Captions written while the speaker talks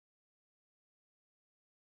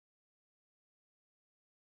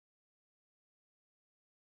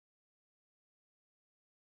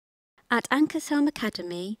At Anchorsholme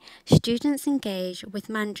Academy, students engage with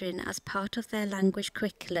Mandarin as part of their language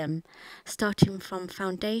curriculum, starting from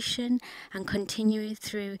foundation and continuing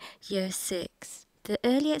through Year 6. The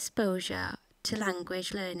early exposure to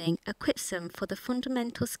language learning equips them for the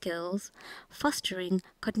fundamental skills, fostering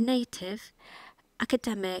cognitive,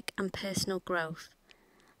 academic and personal growth.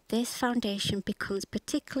 This foundation becomes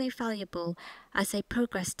particularly valuable as they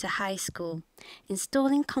progress to high school,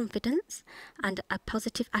 installing confidence and a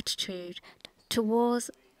positive attitude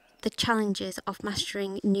towards the challenges of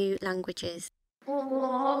mastering new languages. We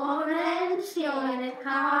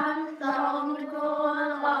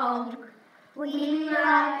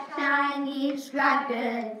like Chinese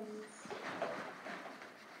dragons.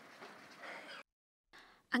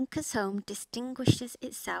 Anchorsholme distinguishes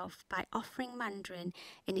itself by offering Mandarin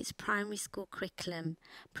in its primary school curriculum,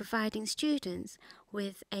 providing students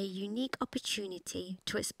with a unique opportunity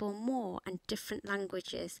to explore more and different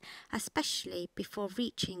languages, especially before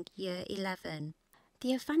reaching Year 11.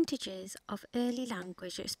 The advantages of early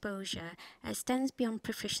language exposure extends beyond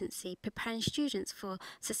proficiency, preparing students for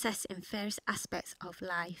success in various aspects of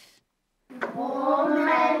life.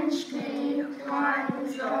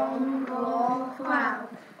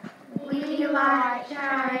 We like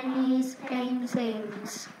Chinese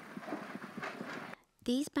paintings.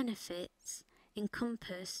 These benefits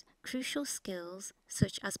encompass crucial skills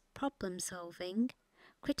such as problem solving,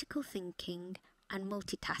 critical thinking, and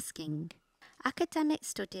multitasking. Academic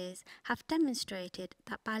studies have demonstrated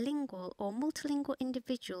that bilingual or multilingual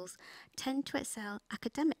individuals tend to excel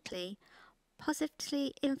academically,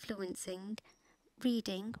 positively influencing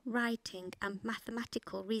reading, writing, and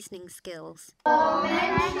mathematical reasoning skills. We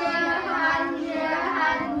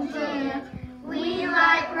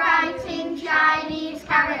like writing Chinese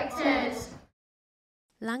characters.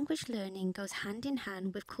 Language learning goes hand in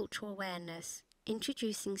hand with cultural awareness,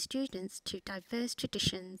 introducing students to diverse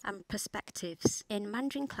traditions and perspectives. In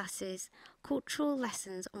Mandarin classes, cultural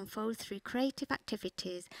lessons unfold through creative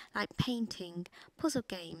activities like painting, puzzle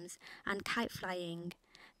games, and kite flying.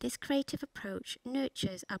 This creative approach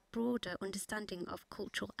nurtures a broader understanding of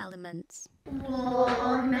cultural elements. We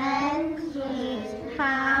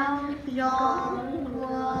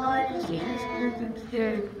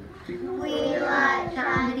like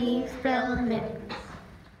Chinese films.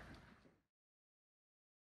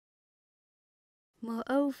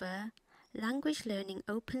 Moreover, language learning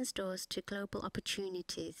opens doors to global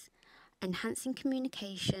opportunities, enhancing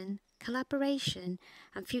communication, collaboration,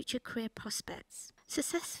 and future career prospects.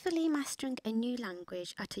 Successfully mastering a new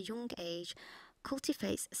language at a young age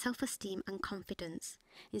cultivates self-esteem and confidence,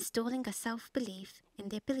 installing a self-belief in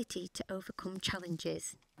the ability to overcome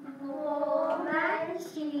challenges.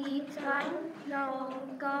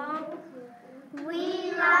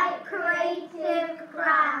 We like creative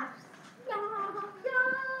crafts.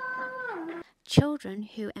 Children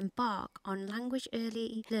who embark on language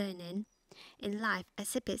early learning in life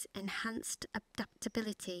exhibits enhanced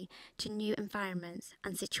adaptability to new environments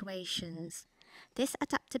and situations. This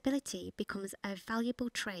adaptability becomes a valuable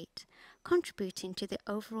trait, contributing to the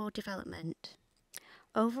overall development.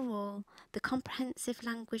 Overall, the comprehensive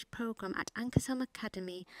language programme at Anchorsholme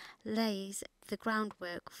Academy lays the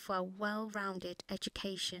groundwork for a well-rounded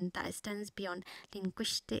education that extends beyond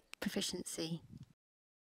linguistic proficiency.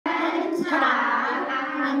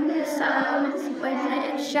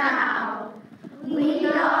 We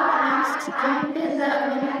are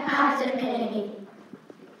Anchorsholme Academy.